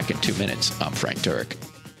 We're back in 2 minutes. I'm Frank Turek.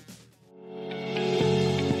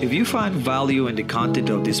 If you find value in the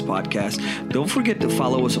content of this podcast, don't forget to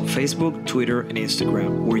follow us on Facebook, Twitter, and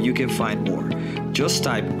Instagram, where you can find more. Just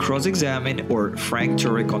type Cross-Examine or Frank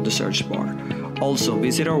Turek on the search bar. Also,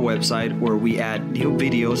 visit our website where we add new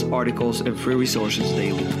videos, articles, and free resources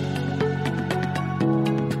daily.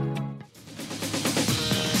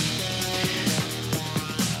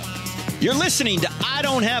 You're listening to I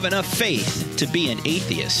Don't Have Enough Faith to Be an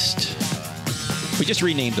Atheist. We just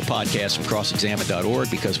renamed the podcast from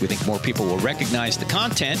crossexamine.org because we think more people will recognize the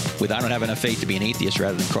content with I Don't Have Enough Faith to Be an Atheist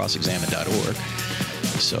rather than crossexamine.org.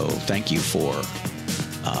 So thank you for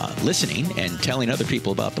listening and telling other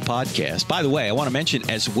people about the podcast. By the way, I want to mention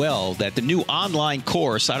as well that the new online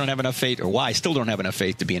course, I Don't Have Enough Faith, or Why I Still Don't Have Enough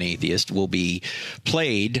Faith to Be an Atheist, will be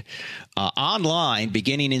played online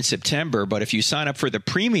beginning in September. But if you sign up for the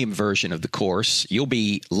premium version of the course, you'll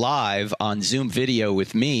be live on Zoom video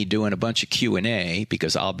with me doing a bunch of Q&A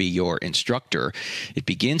because I'll be your instructor. It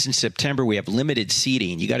begins in September. We have limited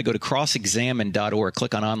seating. You got to go to crossexamine.org,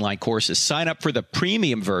 click on online courses, sign up for the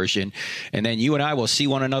premium version, and then you and I will see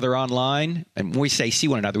one another online. And when we say see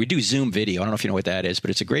one another, we do Zoom video. I don't know if you know what that is,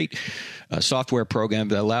 but it's a great software program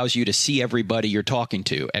that allows you to see everybody you're talking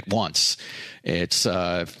to at once. It's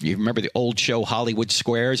you remember the old show Hollywood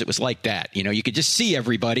Squares? It was like that. You know, you could just see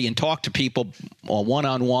everybody and talk to people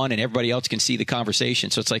one-on-one, and everybody else can see the conversation.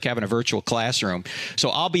 So it's like having a virtual classroom. So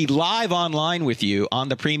I'll be live online with you on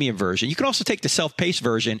the premium version. You can also take the self-paced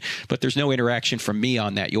version, but there's no interaction from me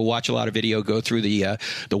on that. You'll watch a lot of video, go through the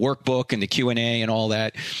workbook and the Q&A and all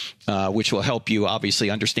that, which will help you obviously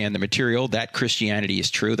understand the material. That Christianity is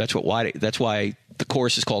true. That's why the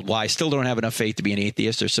course is called Why I Still Don't Have Enough Faith to Be an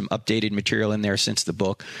Atheist. There's some updated material in there since the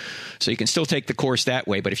book. So you can still take the course that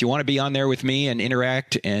way. But if you want to be on there with me and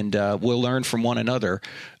interact and we'll learn from one another,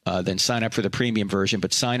 then sign up for the premium version.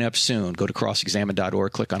 But sign up soon. Go to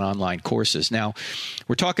crossexamine.org, click on online courses. Now,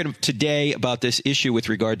 we're talking today about this issue with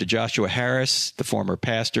regard to Joshua Harris, the former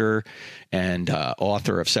pastor and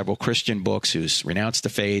author of several Christian books who's renounced the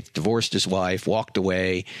faith, divorced his wife, walked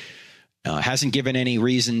away, hasn't given any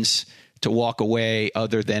reasons to walk away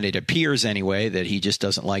other than it appears anyway that he just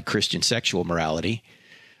doesn't like Christian sexual morality.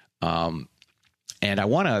 And I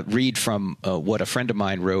want to read from what a friend of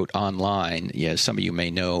mine wrote online. Yeah, some of you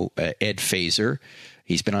may know Ed Feser.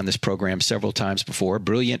 He's been on this program several times before.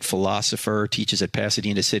 Brilliant philosopher, teaches at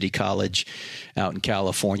Pasadena City College out in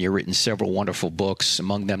California, written several wonderful books,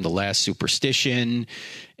 among them The Last Superstition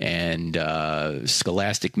and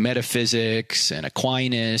Scholastic Metaphysics and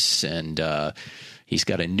Aquinas, and he's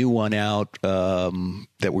got a new one out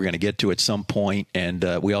that we're going to get to at some point. And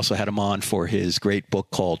we also had him on for his great book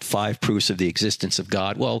called 5 Proofs of the Existence of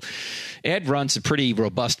God. Well, Ed runs a pretty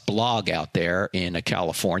robust blog out there in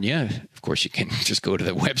California. Of course, you can just go to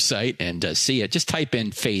the website and see it. Just type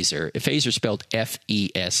in Feser. Feser spelled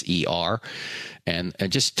F-E-S-E-R. And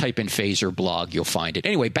just type in Feser blog. You'll find it.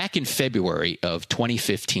 Anyway, back in February of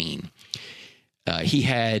 2015, he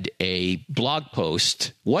had a blog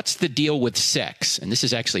post, What's the Deal with Sex? And this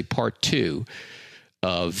is actually part 2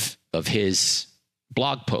 of his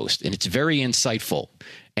blog post, and it's very insightful.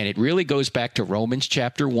 And it really goes back to Romans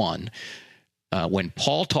chapter 1, when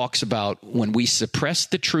Paul talks about when we suppress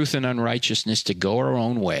the truth and unrighteousness to go our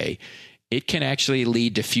own way, it can actually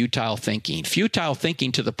lead to futile thinking. Futile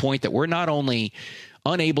thinking to the point that we're not only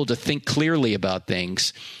unable to think clearly about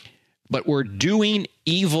things, but we're doing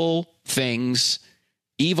evil things,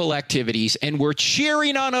 evil activities, and we're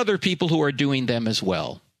cheering on other people who are doing them as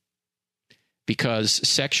well. Because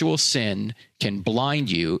sexual sin can blind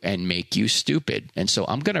you and make you stupid. And so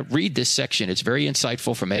I'm going to read this section. It's very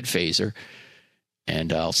insightful from Ed Feser,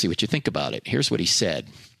 and I'll see what you think about it. Here's what he said.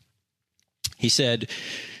 He said,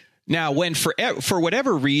 now, when for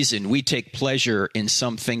whatever reason we take pleasure in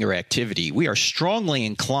something or activity, we are strongly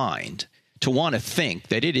inclined to want to think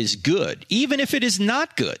that it is good, even if it is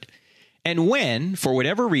not good. And when, for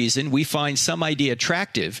whatever reason, we find some idea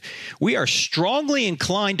attractive, we are strongly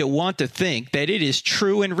inclined to want to think that it is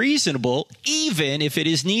true and reasonable, even if it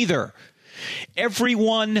is neither.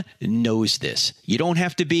 Everyone knows this. You don't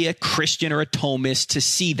have to be a Christian or a Thomist to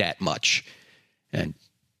see that much. And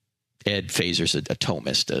Ed Feser's a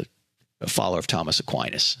Thomist, a follower of Thomas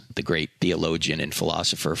Aquinas, the great theologian and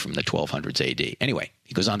philosopher from the 1200s AD. Anyway,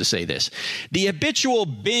 he goes on to say this. The habitual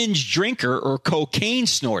binge drinker or cocaine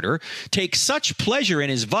snorter takes such pleasure in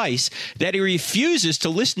his vice that he refuses to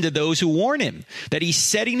listen to those who warn him that he's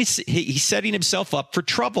setting himself up for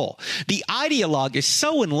trouble. The ideologue is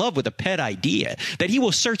so in love with a pet idea that he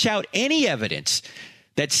will search out any evidence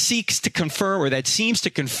that seeks to confirm or that seems to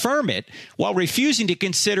confirm it while refusing to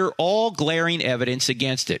consider all glaring evidence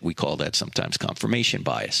against it. We call that sometimes confirmation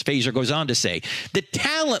bias. Feser goes on to say, the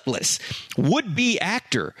talentless would-be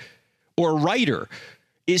actor or writer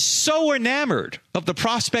is so enamored of the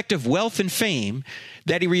prospect of wealth and fame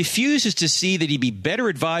that he refuses to see that he'd be better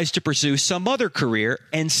advised to pursue some other career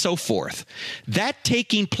and so forth. That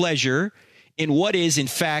taking pleasure in what is, in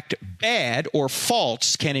fact, bad or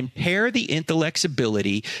false can impair the intellect's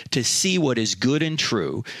ability to see what is good and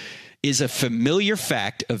true is a familiar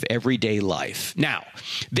fact of everyday life. Now,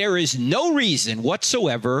 there is no reason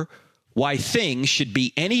whatsoever why things should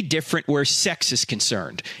be any different where sex is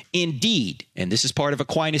concerned. Indeed, and this is part of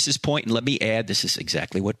Aquinas' point, and let me add, this is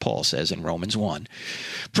exactly what Paul says in Romans 1.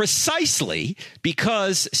 Precisely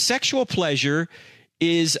because sexual pleasure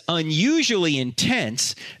is unusually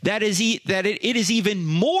intense, that it is even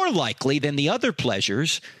more likely than the other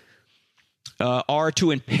pleasures are to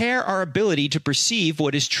impair our ability to perceive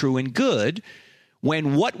what is true and good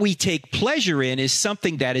when what we take pleasure in is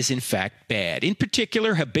something that is in fact bad. In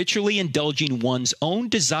particular, habitually indulging one's own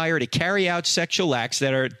desire to carry out sexual acts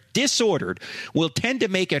that are disordered will tend to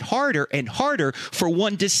make it harder and harder for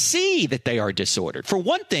one to see that they are disordered. For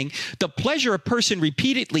one thing, the pleasure a person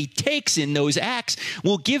repeatedly takes in those acts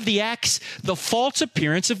will give the acts the false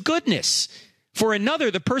appearance of goodness. For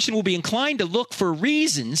another, the person will be inclined to look for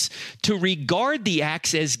reasons to regard the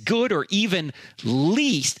acts as good or even at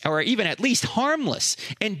least harmless,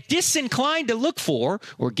 and disinclined to look for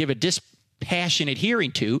or give a dispassionate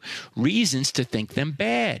hearing to reasons to think them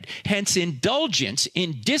bad. Hence, indulgence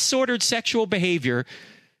in disordered sexual behavior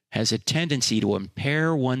has a tendency to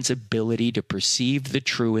impair one's ability to perceive the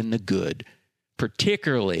true and the good,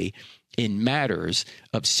 particularly in matters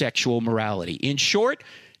of sexual morality. In short,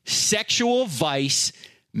 sexual vice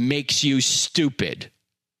makes you stupid.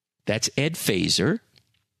 That's Ed Feser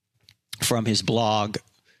from his blog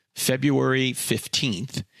February 6,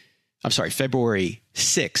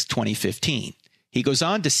 2015. He goes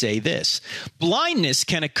on to say this. Blindness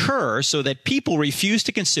can occur so that people refuse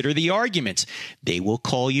to consider the arguments. They will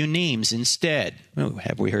call you names instead. Oh,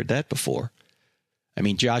 have we heard that before? I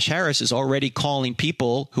mean, Josh Harris is already calling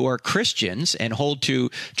people who are Christians and hold to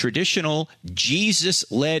traditional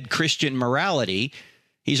Jesus-led Christian morality,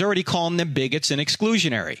 he's already calling them bigots and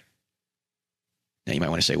exclusionary. Now, you might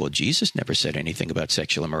want to say, well, Jesus never said anything about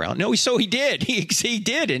sexual immorality. No, so he did. He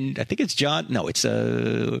did. And I think it's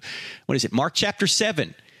Mark chapter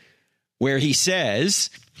 7, where he says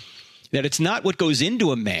that it's not what goes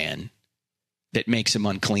into a man that makes him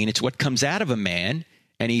unclean. It's what comes out of a man.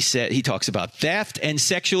 And he talks about theft and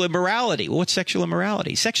sexual immorality. Well, what's sexual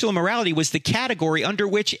immorality? Sexual immorality was the category under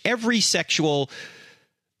which every sexual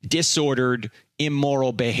disordered,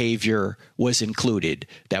 immoral behavior was included.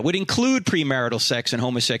 That would include premarital sex and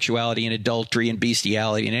homosexuality and adultery and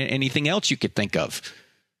bestiality and anything else you could think of.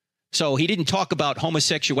 So he didn't talk about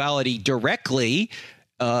homosexuality directly.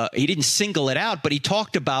 He didn't single it out, but he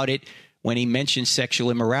talked about it. When he mentioned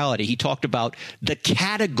sexual immorality, he talked about the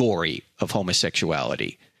category of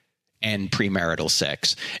homosexuality and premarital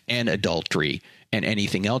sex and adultery and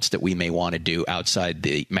anything else that we may want to do outside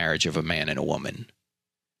the marriage of a man and a woman.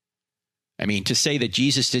 I mean, to say that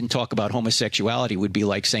Jesus didn't talk about homosexuality would be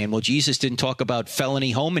like saying, well, Jesus didn't talk about felony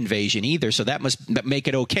home invasion either, so that must make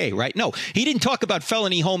it okay, right? No, he didn't talk about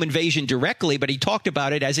felony home invasion directly, but he talked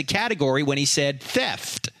about it as a category when he said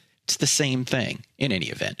theft. It's the same thing. In any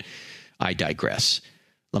event, I digress.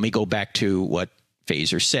 Let me go back to what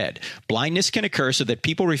Phaser said. Blindness can occur so that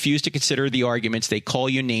people refuse to consider the arguments. They call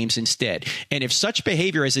you names instead. And if such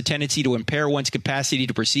behavior has a tendency to impair one's capacity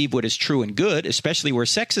to perceive what is true and good, especially where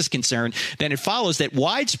sex is concerned, then it follows that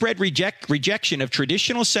widespread rejection of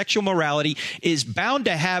traditional sexual morality is bound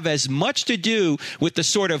to have as much to do with the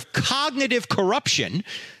sort of cognitive corruption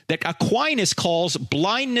that Aquinas calls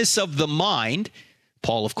blindness of the mind.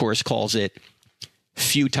 Paul, of course, calls it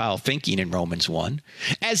futile thinking in Romans 1,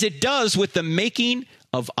 as it does with the making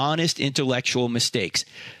of honest intellectual mistakes.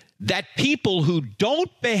 That people who don't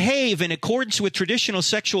behave in accordance with traditional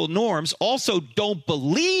sexual norms also don't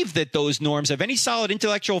believe that those norms have any solid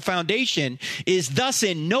intellectual foundation is thus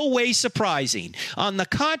in no way surprising. On the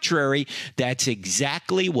contrary, that's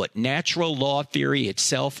exactly what natural law theory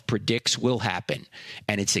itself predicts will happen.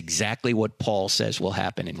 And it's exactly what Paul says will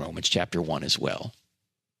happen in Romans chapter 1 as well.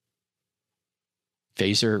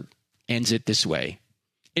 Phaser ends it this way.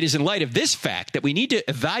 It is in light of this fact that we need to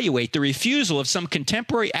evaluate the refusal of some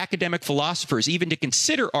contemporary academic philosophers even to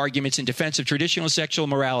consider arguments in defense of traditional sexual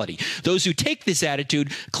morality. Those who take this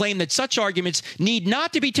attitude claim that such arguments need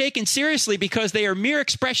not to be taken seriously because they are mere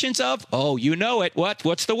expressions of, oh, you know it,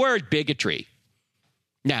 what's the word? Bigotry.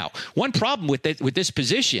 Now, one problem with this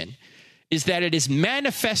position is that it is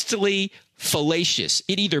manifestly fallacious.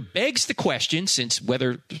 It either begs the question, since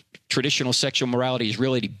whether traditional sexual morality is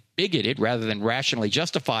really bigoted rather than rationally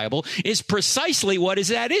justifiable, is precisely what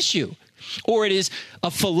is at issue. Or it is a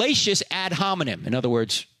fallacious ad hominem. In other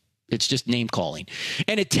words, it's just name-calling.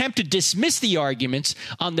 An attempt to dismiss the arguments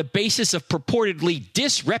on the basis of purportedly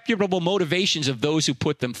disreputable motivations of those who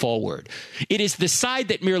put them forward. It is the side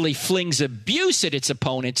that merely flings abuse at its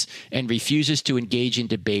opponents and refuses to engage in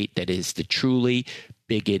debate that is the truly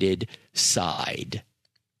bigoted side.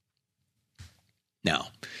 Now,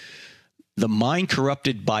 the mind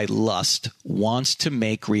corrupted by lust wants to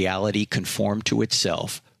make reality conform to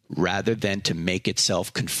itself rather than to make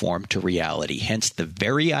itself conform to reality. Hence, the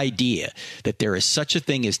very idea that there is such a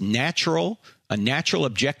thing as a natural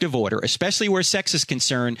objective order, especially where sex is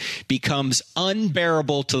concerned, becomes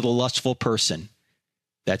unbearable to the lustful person.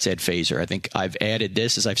 That's Ed Phaser. I think I've added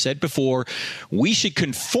this. As I've said before, we should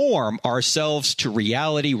conform ourselves to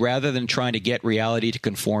reality rather than trying to get reality to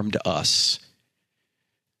conform to us.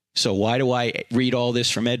 So why do I read all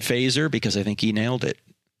this from Ed Phaser? Because I think he nailed it.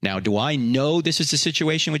 Now, do I know this is the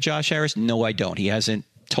situation with Josh Harris? No, I don't. He hasn't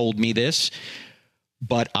told me this,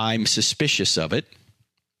 but I'm suspicious of it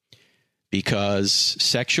because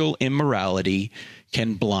sexual immorality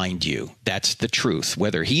can blind you. That's the truth.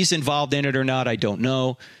 Whether he's involved in it or not, I don't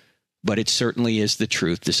know, but it certainly is the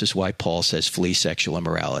truth. This is why Paul says flee sexual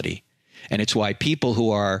immorality. And it's why people who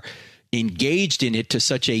are engaged in it to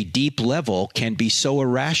such a deep level can be so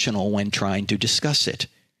irrational when trying to discuss it.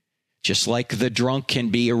 Just like the drunk can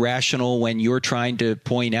be irrational when you're trying to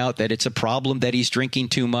point out that it's a problem that he's drinking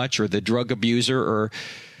too much, or the drug abuser,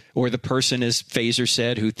 or the person, as Phaser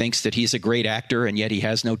said, who thinks that he's a great actor and yet he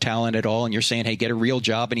has no talent at all. And you're saying, hey, get a real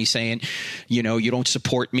job. And he's saying, you know, you don't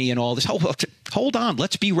support me and all this. Hold on.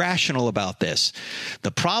 Let's be rational about this.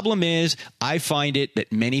 The problem is I find it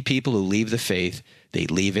that many people who leave the faith, they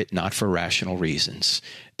leave it not for rational reasons.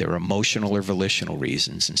 They're emotional or volitional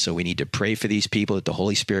reasons. And so we need to pray for these people that the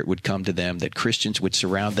Holy Spirit would come to them, that Christians would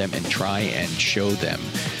surround them and try and show them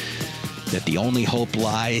that the only hope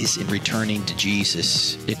lies in returning to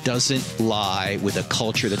Jesus. It doesn't lie with a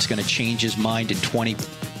culture that's going to change his mind in 20,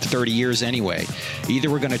 30 years anyway. Either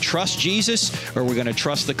we're going to trust Jesus or we're going to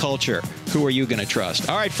trust the culture. Who are you going to trust?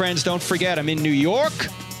 All right, friends, don't forget, I'm in New York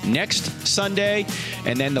next Sunday,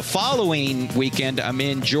 and then the following weekend I'm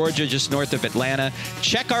in Georgia, just north of Atlanta.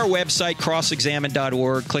 Check our website,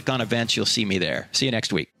 crossexamine.org. Click on events. You'll see me there. See you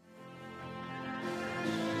next week.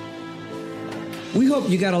 We hope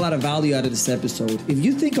you got a lot of value out of this episode. If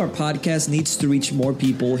you think our podcast needs to reach more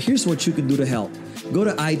people, here's what you can do to help. Go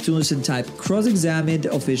to iTunes and type Cross-Examined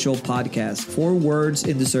Official Podcast, 4 words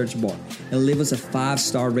in the search bar, and leave us a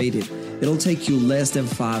 5-star rating. It'll take you less than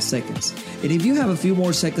 5 seconds. And if you have a few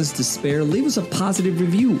more seconds to spare, leave us a positive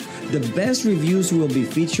review. The best reviews will be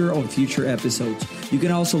featured on future episodes. You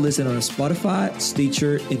can also listen on Spotify,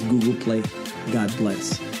 Stitcher, and Google Play. God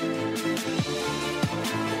bless.